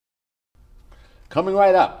Coming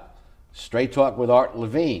right up, Straight Talk with Art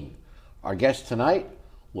Levine. Our guest tonight,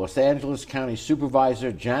 Los Angeles County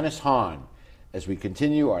Supervisor Janice Hahn, as we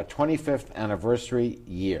continue our 25th anniversary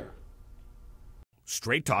year.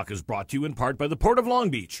 Straight Talk is brought to you in part by the Port of Long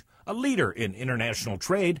Beach, a leader in international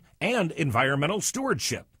trade and environmental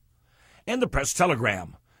stewardship. And the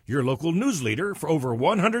Press-Telegram, your local news leader for over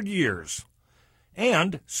 100 years.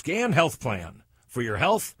 And Scan Health Plan, for your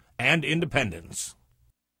health and independence.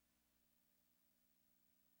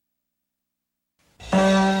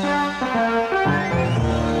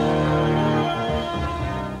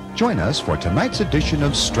 Join us for tonight's edition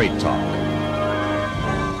of Straight Talk.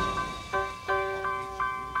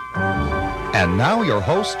 And now your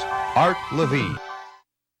host, Art Levine.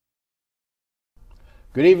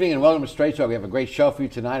 Good evening and welcome to Straight Talk. We have a great show for you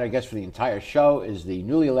tonight. Our guest for the entire show is the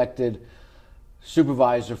newly elected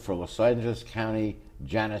Supervisor for Los Angeles County,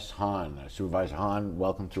 Janice Hahn. Supervisor Hahn,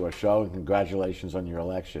 welcome to our show and congratulations on your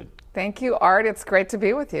election. Thank you, Art. It's great to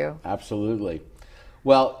be with you. Absolutely.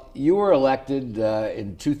 Well, you were elected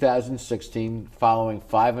in 2016 following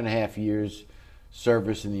 5.5 years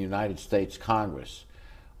service in the United States Congress.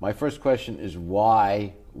 My first question is,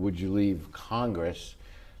 why would you leave Congress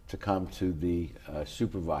to come to the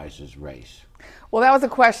supervisor's race? Well, that was a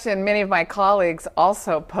question many of my colleagues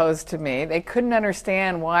also posed to me. They couldn't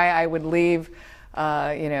understand why I would leave,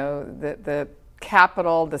 the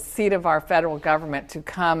capital, the seat of our federal government, to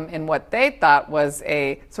come in what they thought was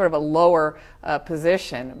a sort of a lower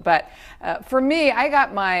position. But for me, I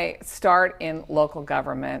got my start in local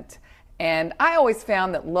government, and I always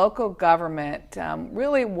found that local government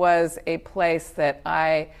really was a place that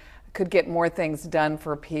I could get more things done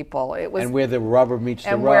for people. It was, and where the rubber meets the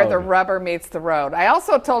road. And where the rubber meets the road. I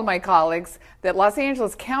also told my colleagues that Los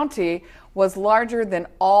Angeles County was larger than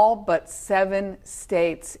all but 7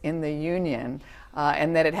 states in the Union,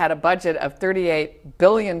 and that it had a budget of $38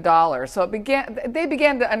 billion. So they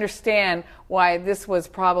began to understand why this was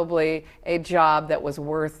probably a job that was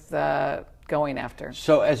worth going after.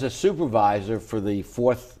 So as a supervisor for the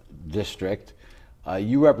 4th District,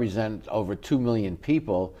 you represent over 2 million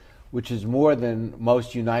people, which is more than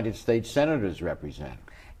most United States senators represent.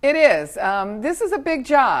 It is. This is a big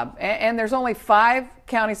job, and there's only 5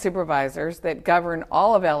 county supervisors that govern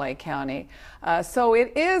all of LA County. So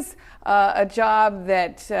it is a job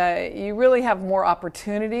that you really have more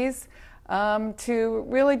opportunities to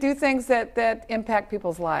really do things that impact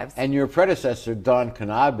people's lives. And your predecessor, Don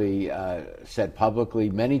Knabe, said publicly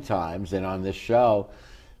many times and on this show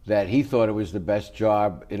that he thought it was the best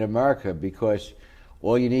job in America because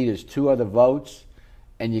all you need is 2 other votes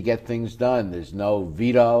and you get things done. There's no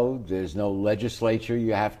veto, there's no legislature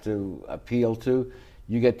you have to appeal to.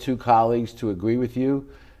 You get 2 colleagues to agree with you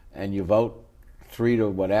and you vote 3 to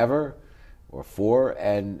whatever or 4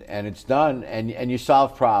 and it's done, and you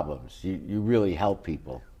solve problems. You really help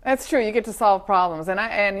people. That's true. You get to solve problems.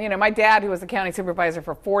 And my dad, who was a county supervisor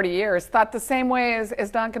for 40 years, thought the same way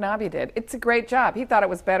as Don Knabe did. It's a great job. He thought it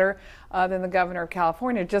was better than the governor of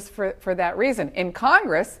California just for that reason. In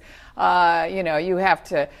Congress, you have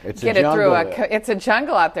to get it through it's a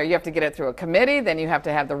jungle out there. You have to get it through a committee, then you have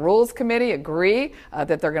to have the Rules Committee agree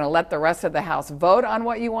that they're going to let the rest of the House vote on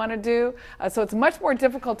what you want to do. So it's much more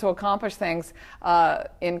difficult to accomplish things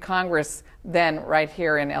in Congress than right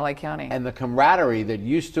here in LA County. And the camaraderie that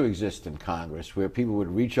used to exist in Congress, where people would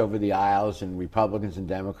reach over the aisles and Republicans and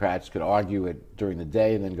Democrats could argue it during the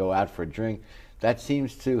day and then go out for a drink, that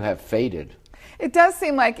seems to have faded. It does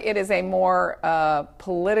seem like it is a more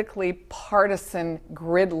politically partisan,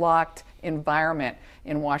 gridlocked environment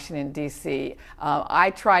in Washington, D.C. I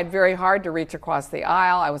tried very hard to reach across the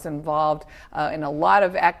aisle. I was involved in a lot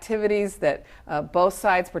of activities that both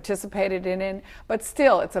sides participated in, but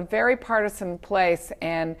still, it's a very partisan place,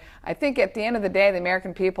 and I think at the end of the day, the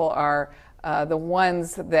American people are the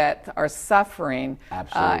ones that are suffering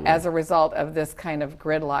as a result of this kind of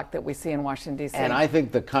gridlock that we see in Washington, D.C. And I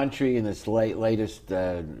think the country in this latest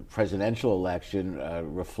presidential election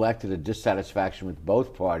reflected a dissatisfaction with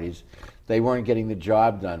both parties. They weren't getting the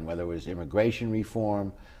job done, whether it was immigration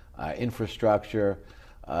reform, infrastructure.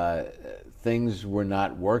 Things were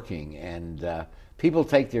not working. And people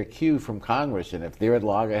take their cue from Congress, and if they're at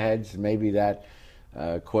loggerheads, maybe that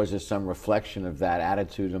causes some reflection of that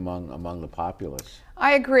attitude among the populace.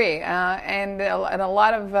 I agree, and a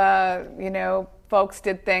lot of folks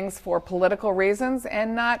did things for political reasons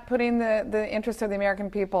and not putting the interests of the American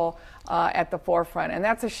people at the forefront. And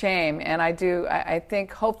that's a shame. And I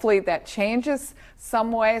think hopefully that changes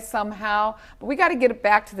some way, somehow. But we got to get it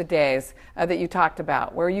back to the days that you talked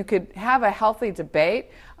about, where you could have a healthy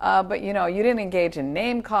debate, but you didn't engage in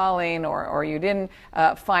name calling, or you didn't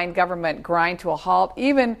find government grind to a halt,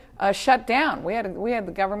 even shut down. We had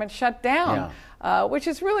the government shut down. Yeah. Which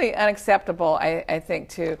is really unacceptable, I think,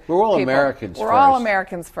 to We're all people. Americans We're first. all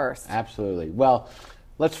Americans first. Absolutely. Well,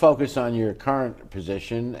 let's focus on your current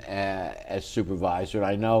position as supervisor. And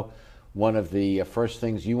I know one of the first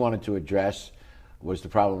things you wanted to address was the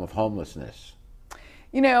problem of homelessness.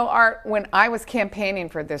 Art, when I was campaigning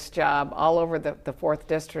for this job all over the 4th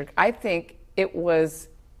District, I think it was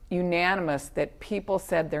unanimous that people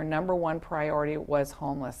said their number one priority was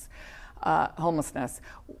homelessness.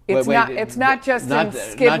 It's not just in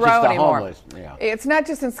Skid Row anymore. Yeah. It's not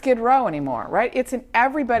just in Skid Row anymore, right? It's in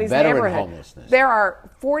everybody's Veteran neighborhood. homelessness. There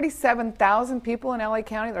are 47,000 people in LA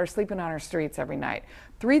County that are sleeping on our streets every night.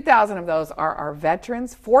 3,000 of those are our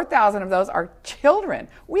veterans. 4,000 of those are children.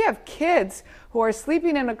 We have kids who are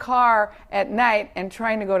sleeping in a car at night and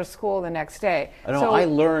trying to go to school the next day. I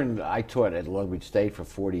taught at Long Beach State for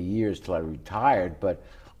 40 years till I retired, but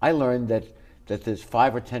I learned that there's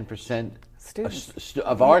 5 or 10%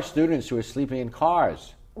 of our students who are sleeping in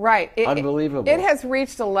cars. Right. Unbelievable. It has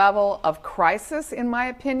reached a level of crisis, in my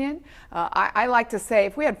opinion. I like to say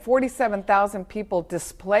if we had 47,000 people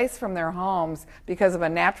displaced from their homes because of a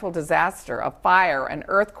natural disaster, a fire, an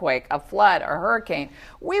earthquake, a flood, a hurricane,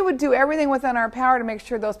 we would do everything within our power to make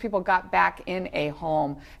sure those people got back in a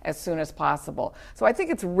home as soon as possible. So I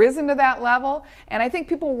think it's risen to that level, and I think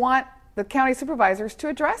people want the county supervisors to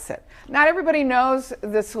address it. Not everybody knows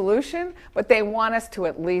the solution, but they want us to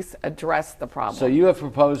at least address the problem. So you have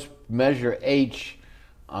proposed Measure H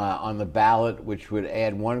on the ballot, which would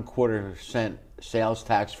add 1/4 cent sales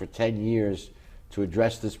tax for 10 years to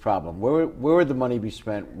address this problem. Where would the money be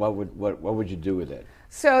spent? What would you do with it?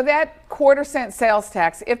 So that 1/4 cent sales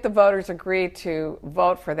tax, if the voters agree to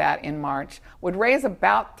vote for that in March, would raise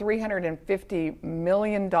about $350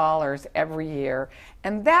 million every year.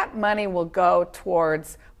 And that money will go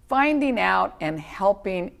towards finding out and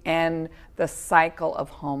helping end the cycle of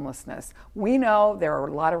homelessness. We know there are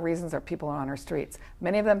a lot of reasons that people are on our streets.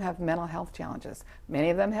 Many of them have mental health challenges. Many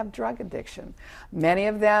of them have drug addiction. Many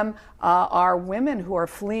of them are women who are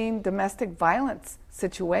fleeing domestic violence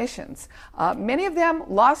situations. Many of them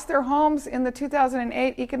lost their homes in the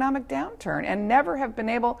 2008 economic downturn and never have been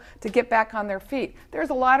able to get back on their feet. There's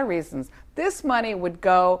a lot of reasons. This money would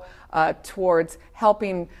go towards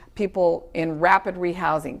helping people in rapid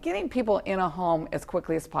rehousing, getting people in a home as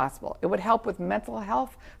quickly as possible. It would help with mental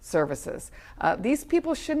health services. These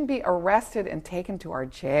people shouldn't be arrested and taken to our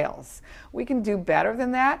jails. We can do better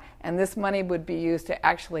than that, and this money would be used to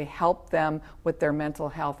actually help them with their mental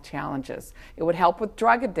health challenges. It would help with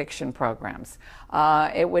drug addiction programs.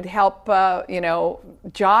 It would help,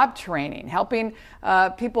 job training, helping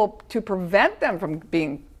people to prevent them from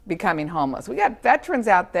becoming homeless. We got veterans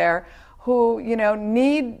out there who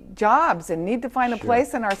need jobs and need to find a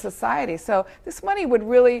place in our society. So this money would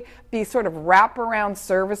really be sort of wraparound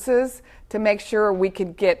services to make sure we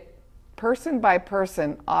could get person by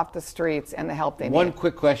person off the streets and the help they need. One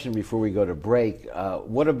quick question before we go to break.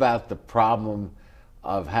 What about the problem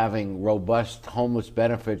of having robust homeless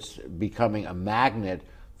benefits becoming a magnet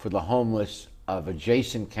for the homeless of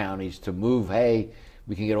adjacent counties to move? Hey,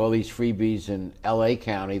 we can get all these freebies in LA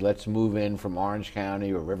County. Let's move in from Orange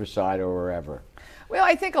County or Riverside or wherever. Well,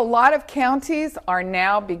 I think a lot of counties are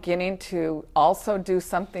now beginning to also do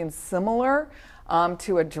something similar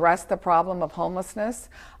to address the problem of homelessness.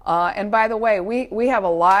 And by the way, we have a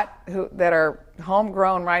lot that are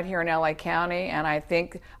homegrown right here in LA County, and I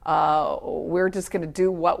think we're just going to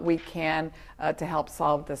do what we can to help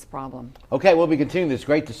solve this problem. Okay, we'll be continuing this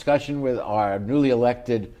great discussion with our newly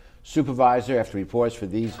elected supervisor after we pause for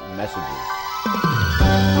these messages.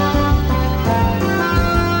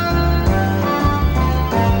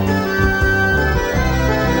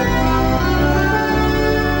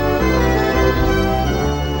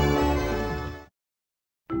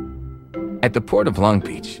 At the Port of Long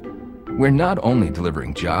Beach, we're not only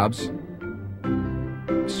delivering jobs,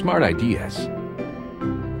 smart ideas,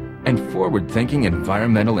 and forward-thinking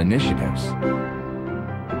environmental initiatives,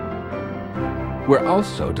 we're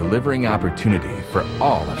also delivering opportunity for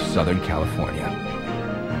all of Southern California.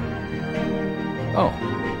 Oh,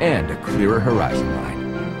 and a clearer horizon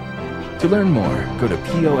line. To learn more, go to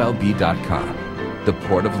POLB.com. The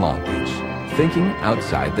Port of Long Beach, thinking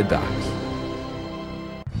outside the docks.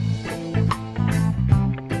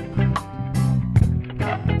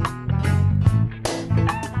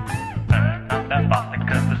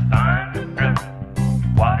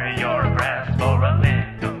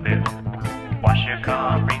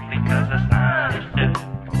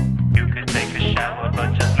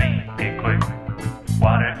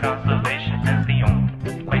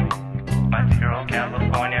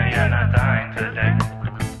 today.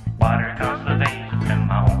 Water conservation,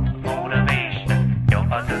 my own motivation. Your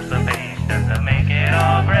participation to make it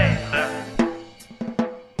all great, sir.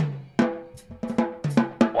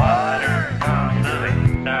 Water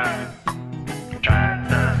conservation, trying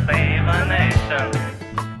to save a nation.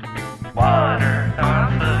 Water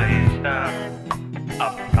conservation,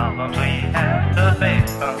 a problem we have to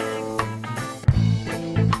face them.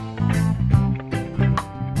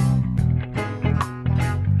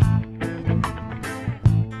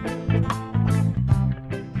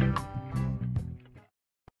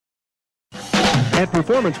 At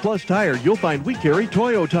Performance Plus Tire, you'll find we carry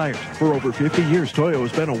Toyo tires. For over 50 years, Toyo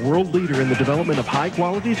has been a world leader in the development of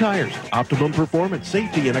high-quality tires. Optimum performance,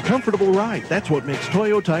 safety, and a comfortable ride. That's what makes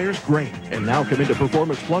Toyo tires great. And now come into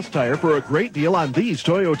Performance Plus Tire for a great deal on these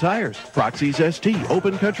Toyo tires. Proxys ST,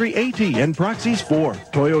 Open Country AT, and Proxys 4.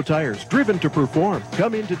 Toyo tires, driven to perform.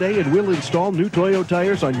 Come in today and we'll install new Toyo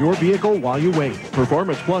tires on your vehicle while you wait.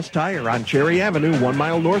 Performance Plus Tire on Cherry Avenue, 1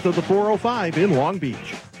 mile north of the 405 in Long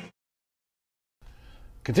Beach.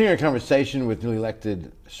 Continuing our conversation with newly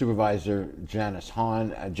elected Supervisor Janice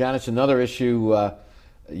Hahn. Janice, another issue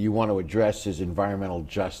you want to address is environmental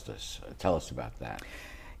justice. Tell us about that.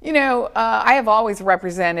 You know, I have always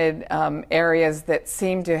represented areas that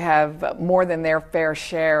seem to have more than their fair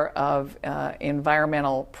share of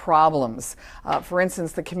environmental problems. For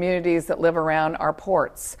instance, the communities that live around our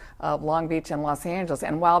ports of Long Beach and Los Angeles.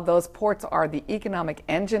 And while those ports are the economic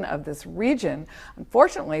engine of this region,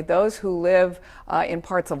 unfortunately, those who live in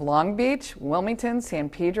parts of Long Beach, Wilmington, San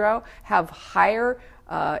Pedro have higher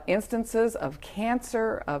instances of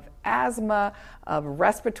cancer, of asthma, of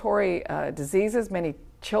respiratory diseases. Many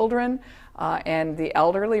children and the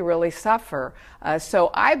elderly really suffer.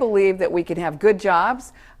 So I believe that we can have good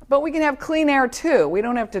jobs, but we can have clean air too. We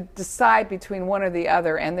don't have to decide between one or the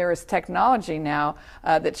other, and there is technology now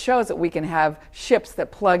that shows that we can have ships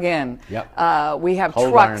that plug in. Yep. We have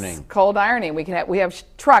cold trucks, ironing. Cold ironing. We have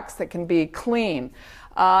trucks that can be clean.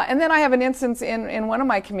 And then I have an instance in one of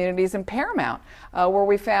my communities in Paramount where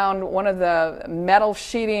we found one of the metal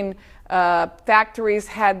sheeting factories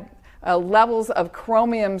had levels of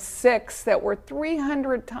chromium-6 that were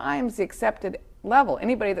 300 times the accepted level.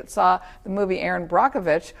 Anybody that saw the movie Aaron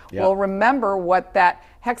Brockovich will remember what that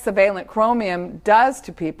hexavalent chromium does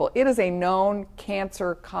to people. It is a known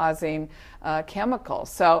cancer-causing chemical.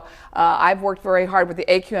 So I've worked very hard with the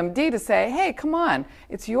AQMD to say, hey, come on,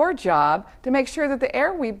 it's your job to make sure that the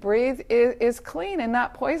air we breathe is clean and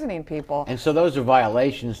not poisoning people. And so those are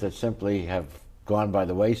violations that simply have gone by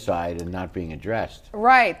the wayside and not being addressed.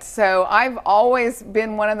 Right. So I've always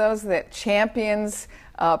been one of those that champions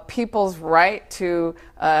people's right to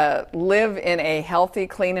live in a healthy,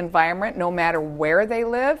 clean environment, no matter where they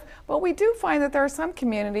live. But we do find that there are some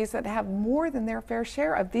communities that have more than their fair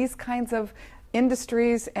share of these kinds of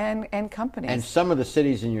industries and companies. And some of the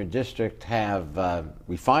cities in your district have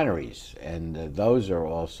refineries, and those are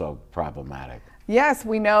also problematic. Yes,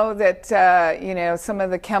 we know that some of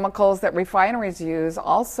the chemicals that refineries use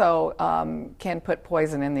also can put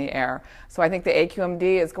poison in the air. So I think the AQMD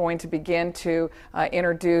is going to begin to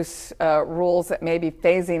introduce rules that may be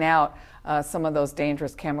phasing out some of those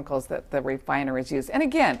dangerous chemicals that the refineries use. And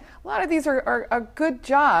again, a lot of these are good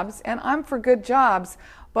jobs, and I'm for good jobs,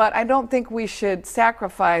 but I don't think we should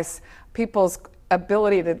sacrifice people's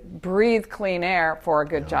ability to breathe clean air for a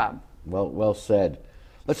good job. Well said.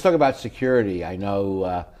 Let's talk about security. I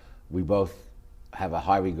know we both have a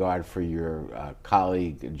high regard for your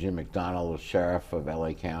colleague, Jim McDonnell, sheriff of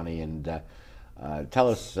LA County. And tell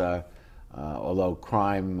us, although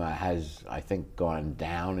crime has, I think, gone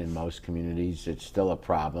down in most communities, it's still a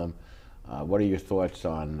problem. What are your thoughts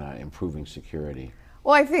on improving security?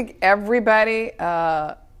 Well, I think everybody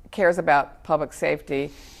cares about public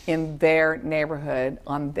safety in their neighborhood,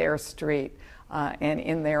 on their street, and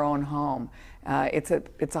in their own home.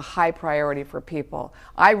 It's a high priority for people.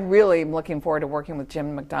 I really am looking forward to working with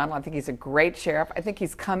Jim McDonnell. I think he's a great sheriff. I think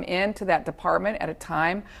he's come into that department at a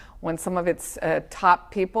time when some of its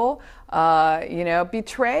top people,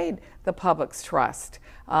 betrayed the public's trust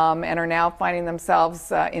and are now finding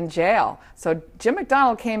themselves in jail. So Jim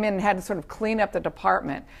McDonnell came in and had to sort of clean up the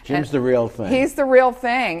department. Jim's the real thing. He's the real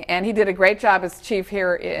thing, and he did a great job as chief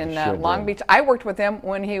here in Long Beach. I worked with him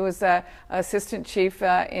when he was assistant chief for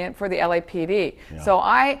the LAPD.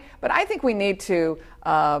 Yeah. But I think we need to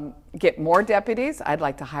get more deputies. I'd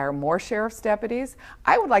like to hire more sheriff's deputies.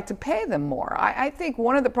 I would like to pay them more. I think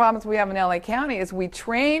one of the problems we have in LA County is we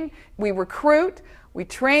train, we recruit, We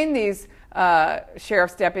train these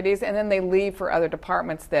sheriff's deputies, and then they leave for other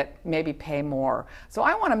departments that maybe pay more. So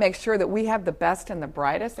I want to make sure that we have the best and the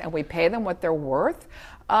brightest, and we pay them what they're worth.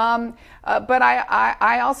 But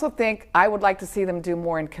I also think I would like to see them do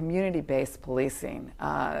more in community-based policing.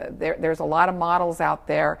 There's a lot of models out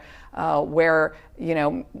there where, you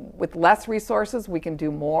know, with less resources we can do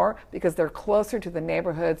more because they're closer to the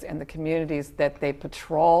neighborhoods and the communities that they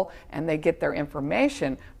patrol, and they get their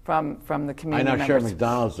information from the community I know members. Sheriff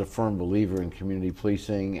McDonald is a firm believer in community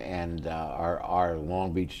policing, and our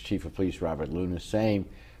Long Beach Chief of Police, Robert Luna, same,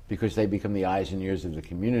 because they become the eyes and ears of the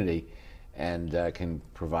community and can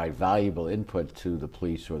provide valuable input to the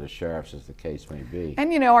police or the sheriffs, as the case may be.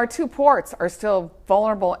 And you know, our two ports are still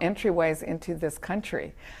vulnerable entryways into this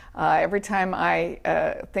country. Every time I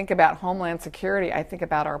think about Homeland Security, I think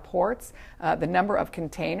about our ports, the number of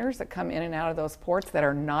containers that come in and out of those ports that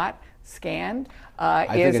are not scanned. I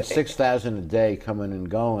think it's 6,000 a day coming and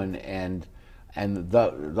going, and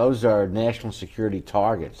those are national security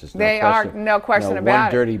targets. They are, no question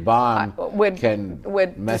about it. One dirty bomb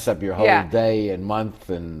would mess up your whole day and month.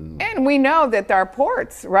 And we know that our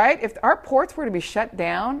ports, right? If our ports were to be shut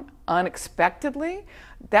down unexpectedly,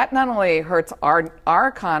 that not only hurts our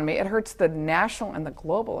economy, it hurts the national and the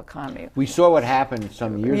global economy. We saw what happened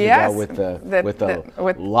some years ago with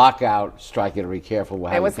the lockout strike. You got to be careful.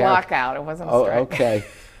 It was lockout. It wasn't strike. Oh, okay.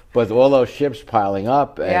 But all those ships piling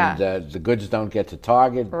up, and the goods don't get to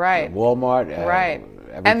Target, Walmart. Right.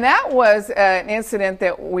 And that was an incident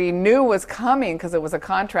that we knew was coming because it was a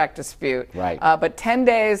contract dispute. Right. But 10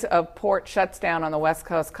 days of port shuts down on the West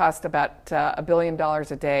Coast cost about $1 billion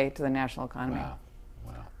a day to the national economy. Wow.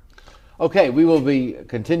 Okay, we will be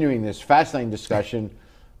continuing this fascinating discussion,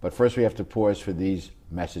 but first we have to pause for these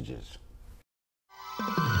messages.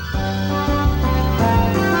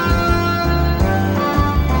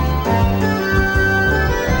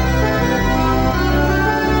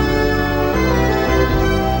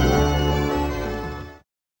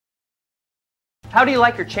 How do you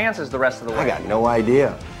like your chances the rest of the way? I got no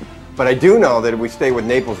idea. But I do know that if we stay with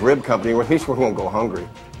Naples Rib Company, at least we won't go hungry.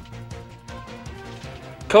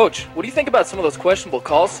 Coach, what do you think about some of those questionable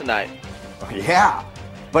calls tonight? Yeah,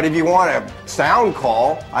 but if you want a sound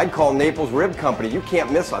call, I'd call Naples Rib Company. You can't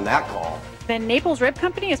miss on that call. Then Naples Rib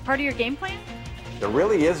Company is part of your game plan? There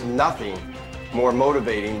really is nothing more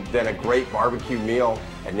motivating than a great barbecue meal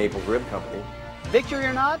at Naples Rib Company. Victory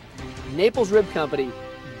or not, Naples Rib Company,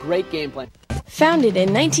 great game plan. Founded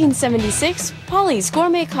in 1976, Polly's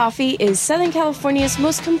Gourmet Coffee is Southern California's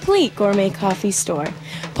most complete gourmet coffee store.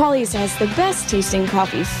 Polly's has the best tasting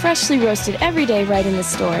coffee, freshly roasted every day right in the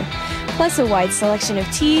store, plus a wide selection of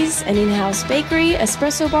teas, an in-house bakery,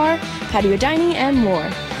 espresso bar, patio dining, and more.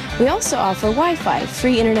 We also offer Wi-Fi,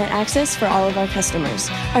 free internet access for all of our customers.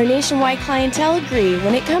 Our nationwide clientele agree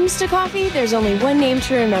when it comes to coffee, there's only one name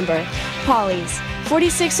to remember, Polly's,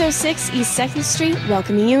 4606 East 2nd Street,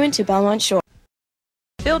 welcoming you into Belmont Shore.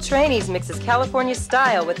 Phil Trainees mixes California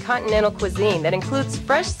style with continental cuisine that includes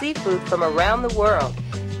fresh seafood from around the world.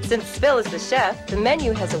 Since Phil is the chef, the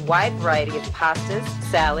menu has a wide variety of pastas,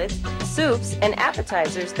 salads, soups, and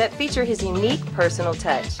appetizers that feature his unique personal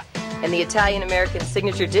touch. And the Italian-American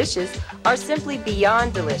signature dishes are simply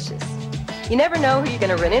beyond delicious. You never know who you're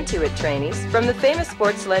going to run into at Trainees, from the famous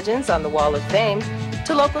sports legends on the Wall of Fame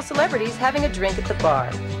to local celebrities having a drink at the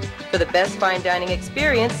bar. For the best fine dining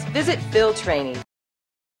experience, visit Phil Trainees.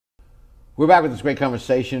 We're back with this great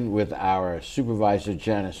conversation with our supervisor,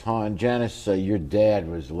 Janice Hahn. Janice, your dad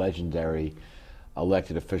was a legendary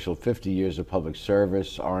elected official, 50 years of public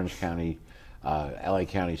service, Orange County, LA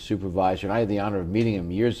County supervisor. And I had the honor of meeting him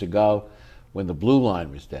years ago when the Blue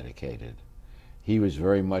Line was dedicated. He was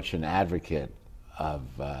very much an advocate of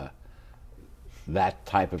that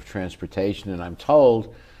type of transportation. And I'm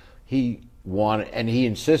told he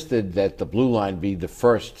insisted that the Blue Line be the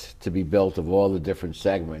first to be built of all the different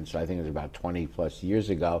segments. I think it was about 20 plus years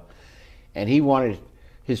ago. And he wanted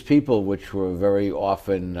his people, which were very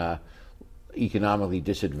often economically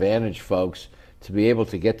disadvantaged folks, to be able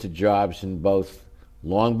to get to jobs in both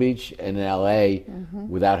Long Beach and LA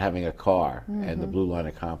without having a car. And the Blue Line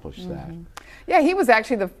accomplished that. Yeah, he was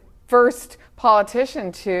actually the first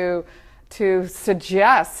politician to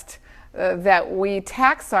suggest that we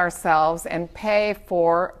tax ourselves and pay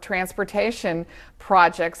for transportation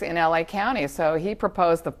projects in LA County. So he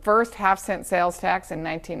proposed the first half-cent sales tax in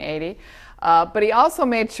 1980. But he also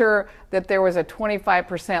made sure that there was a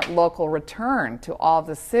 25% local return to all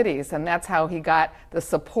the cities, and that's how he got the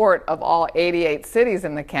support of all 88 cities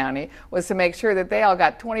in the county, was to make sure that they all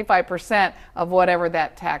got 25% of whatever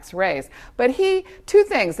that tax raised. But two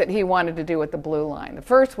things that he wanted to do with the Blue Line. The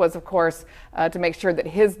first was, of course, to make sure that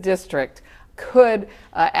his district could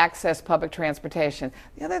access public transportation.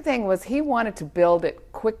 The other thing was he wanted to build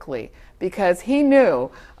it quickly, because he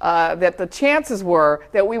knew that the chances were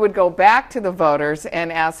that we would go back to the voters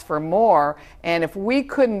and ask for more, and if we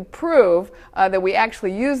couldn't prove that we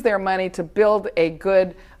actually used their money to build a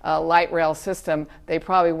good light rail system, they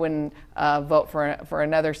probably wouldn't vote for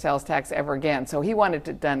another sales tax ever again. So he wanted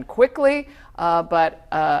it done quickly, but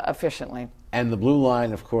efficiently. And the Blue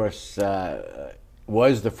Line, of course,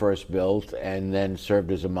 was the first built and then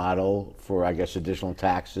served as a model for, I guess, additional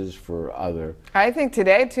taxes for other. I think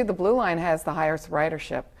today, too, the Blue Line has the highest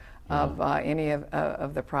ridership of any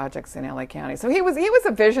of the projects in LA County. So he was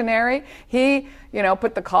a visionary. He,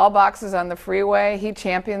 put the call boxes on the freeway. He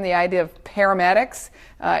championed the idea of paramedics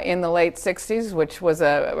in the late 60s, which was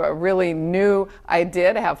a really new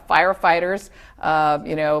idea, to have firefighters,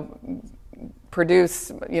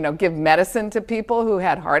 give medicine to people who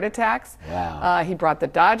had heart attacks. Wow. He brought the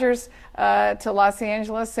Dodgers to Los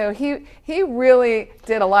Angeles. So he really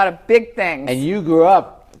did a lot of big things. And you grew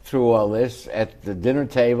up through all this at the dinner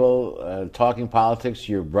table, talking politics.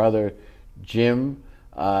 Your brother, Jim,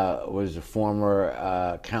 was a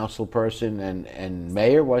former council person and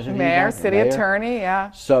mayor, wasn't he? Mayor, city attorney, yeah.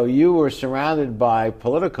 So you were surrounded by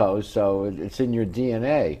politicos, so it's in your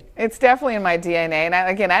DNA. It's definitely in my DNA. And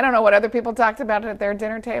I don't know what other people talked about at their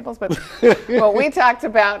dinner tables, but well, we talked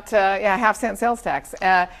about half-cent sales tax.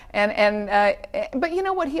 But you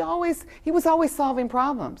know what? He was always solving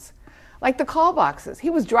problems. Like the call boxes.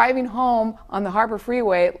 He was driving home on the Harbor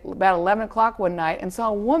Freeway about 11 o'clock one night and saw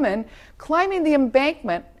a woman climbing the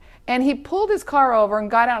embankment, and he pulled his car over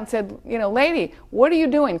and got out and said, lady, what are you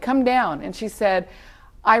doing? Come down. And she said,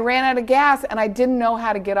 I ran out of gas and I didn't know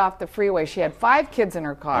how to get off the freeway. She had 5 kids in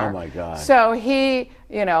her car. Oh my God. So he,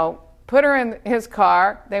 put her in his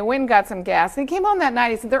car. They went and got some gas. And he came home that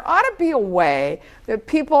night. He said, there ought to be a way that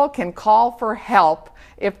people can call for help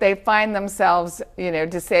if they find themselves,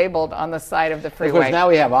 disabled on the side of the freeway. Because now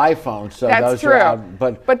we have iPhones, so that's those true. Are,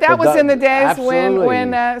 but that was in the days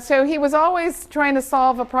absolutely. So he was always trying to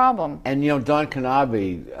solve a problem. And Don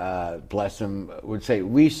Knabe, bless him, would say,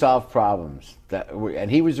 we solve problems.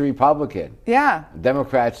 And he was a Republican. Yeah.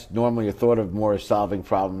 Democrats normally are thought of more as solving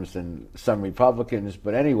problems than some Republicans,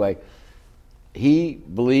 but anyway, he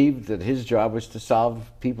believed that his job was to solve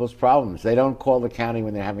people's problems. They don't call the county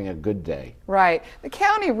when they're having a good day. Right. The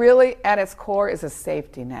county really, at its core, is a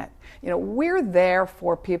safety net. We're there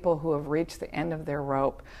for people who have reached the end of their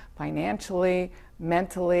rope financially,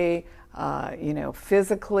 mentally,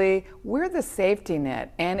 physically. We're the safety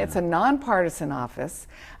net, and it's a nonpartisan office,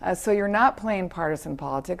 so you're not playing partisan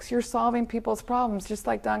politics. You're solving people's problems, just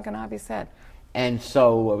like Don Knabe said. And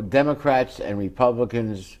so Democrats and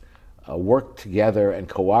Republicans work together and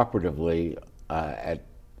cooperatively at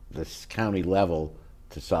this county level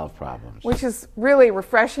to solve problems. Which is really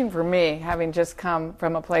refreshing for me, having just come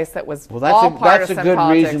from a place that was all partisan politics. That's a good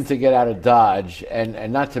reason to get out of Dodge,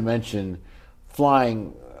 and not to mention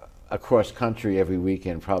flying across country every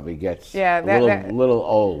weekend probably gets a little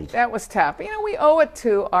old. That was tough. We owe it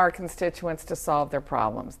to our constituents to solve their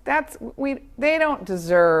problems. They don't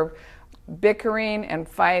deserve bickering and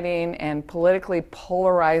fighting and politically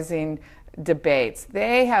polarizing debates.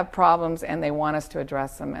 They have problems and they want us to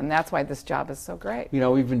address them, and that's why this job is so great.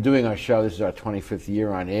 We've been doing our show. This is our 25th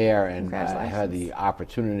year on air, and I had the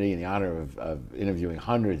opportunity and the honor of interviewing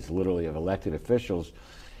hundreds, literally, of elected officials.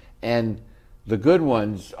 And the good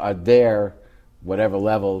ones are there, whatever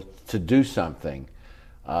level, to do something.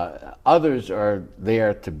 Others are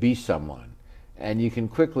there to be someone. And you can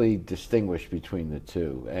quickly distinguish between the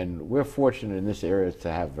two. And we're fortunate in this area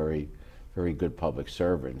to have very, very good public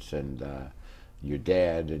servants. And your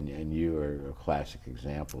dad and you are classic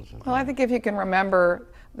examples of that. Well, I think if you can remember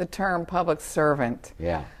the term public servant,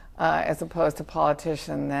 as opposed to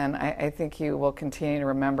politician, then I think you will continue to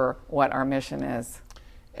remember what our mission is.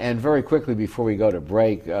 And very quickly before we go to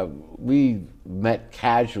break, we met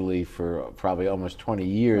casually for probably almost 20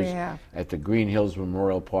 years at the Green Hills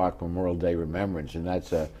Memorial Park Memorial Day Remembrance, and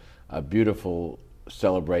that's a beautiful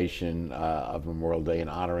celebration of Memorial Day and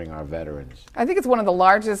honoring our veterans. I think it's one of the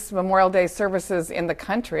largest Memorial Day services in the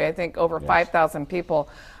country. I think over 5,000 people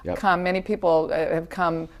come. Many people have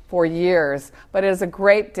come for years, but it is a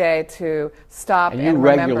great day to stop and remember.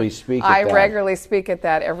 Regularly speak at that. I regularly speak at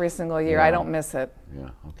that every single year. I don't miss it. Yeah,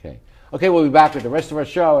 okay. Okay, we'll be back with the rest of our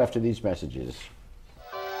show after these messages.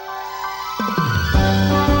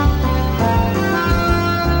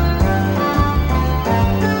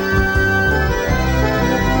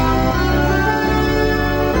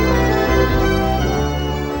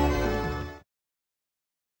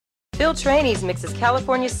 Phil Trainees mixes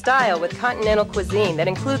California style with continental cuisine that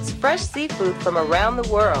includes fresh seafood from around the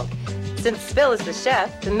world. Since Phil is the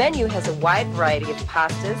chef, the menu has a wide variety of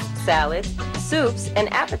pastas, salads, soups,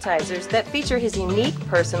 and appetizers that feature his unique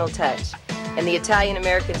personal touch. And the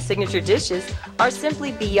Italian-American signature dishes are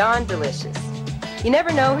simply beyond delicious. You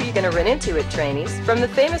never know who you're going to run into at Trainees, from the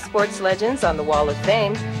famous sports legends on the Wall of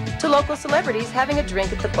Fame to local celebrities having a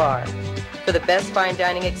drink at the bar. For the best fine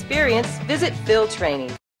dining experience, visit Phil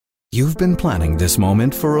Trainees. You've been planning this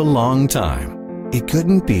moment for a long time. It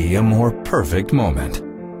couldn't be a more perfect moment.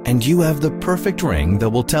 And you have the perfect ring that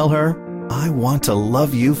will tell her, I want to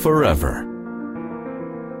love you forever.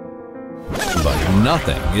 But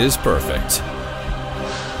nothing is perfect.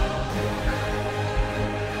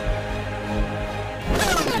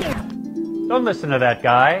 Don't listen to that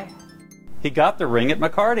guy. He got the ring at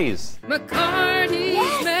McCarty's.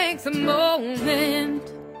 McCarty's makes a moment.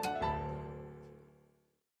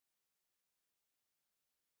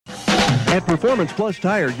 At Performance Plus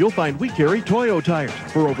Tire, you'll find we carry Toyo tires.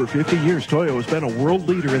 For over 50 years, Toyo has been a world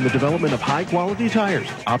leader in the development of high-quality tires.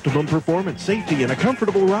 Optimum performance, safety, and a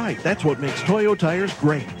comfortable ride. That's what makes Toyo tires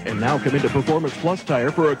great. And now come into Performance Plus Tire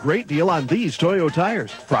for a great deal on these Toyo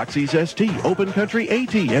tires. Proxys ST, Open Country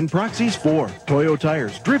AT, and Proxys 4. Toyo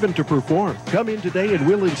tires, driven to perform. Come in today and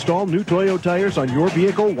we'll install new Toyo tires on your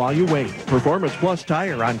vehicle while you wait. Performance Plus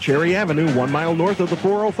Tire on Cherry Avenue, 1 mile north of the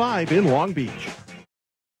 405 in Long Beach.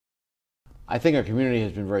 I think our community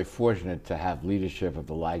has been very fortunate to have leadership of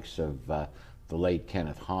the likes of the late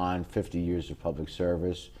Kenneth Hahn, 50 years of public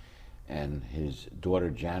service, and his daughter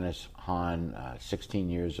Janice Hahn, 16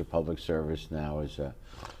 years of public service now as a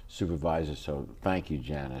supervisor. So thank you,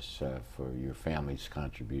 Janice, for your family's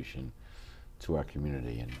contribution to our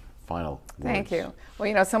community. And final words. Thank you. Well,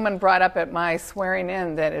 you know, someone brought up at my swearing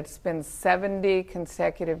in that it's been 70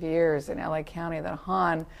 consecutive years in LA County that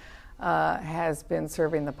Hahn has been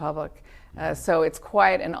serving the public. So it's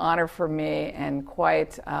quite an honor for me and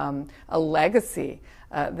quite a legacy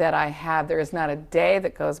that I have. There is not a day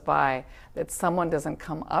that goes by that someone doesn't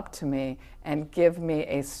come up to me and give me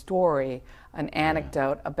a story, an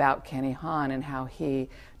anecdote about Kenny Hahn and how he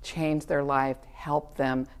changed their life, helped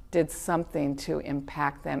them, did something to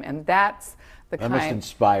impact them. And that's the that must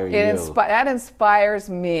inspire you. That inspires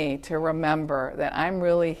me to remember that I'm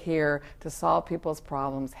really here to solve people's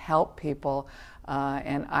problems, help people,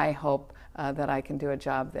 and I hope that I can do a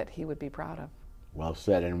job that he would be proud of. Well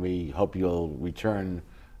said, and we hope you'll return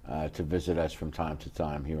to visit us from time to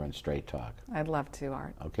time here on Straight Talk. I'd love to,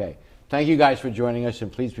 Art. Okay. Thank you guys for joining us,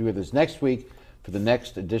 and please be with us next week for the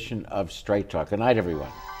next edition of Straight Talk. Good night, everyone.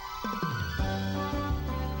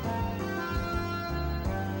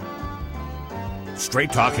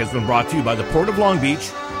 Straight Talk has been brought to you by the Port of Long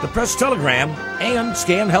Beach, the Press Telegram, and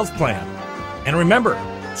Scan Health Plan. And remember,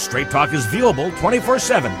 Straight Talk is viewable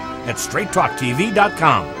 24/7 at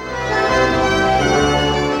straighttalktv.com.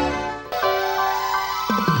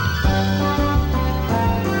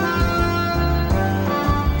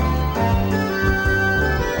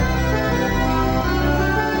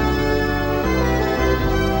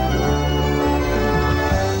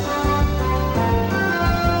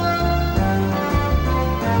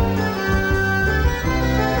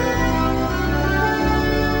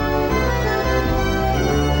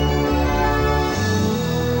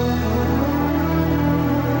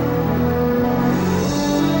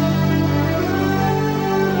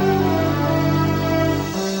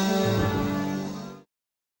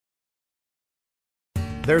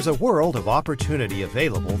 There's a world of opportunity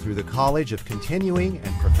available through the College of Continuing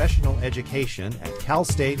and Professional Education at Cal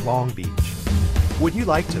State Long Beach. Would you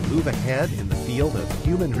like to move ahead in the field of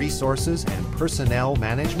human resources and personnel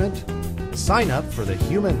management? Sign up for the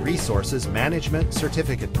Human Resources Management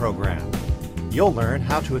Certificate Program. You'll learn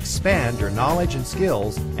how to expand your knowledge and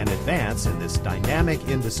skills and advance in this dynamic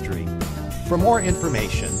industry. For more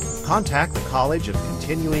information, contact the College of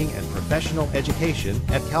Continuing and Professional Education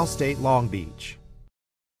at Cal State Long Beach.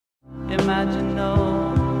 Imagine no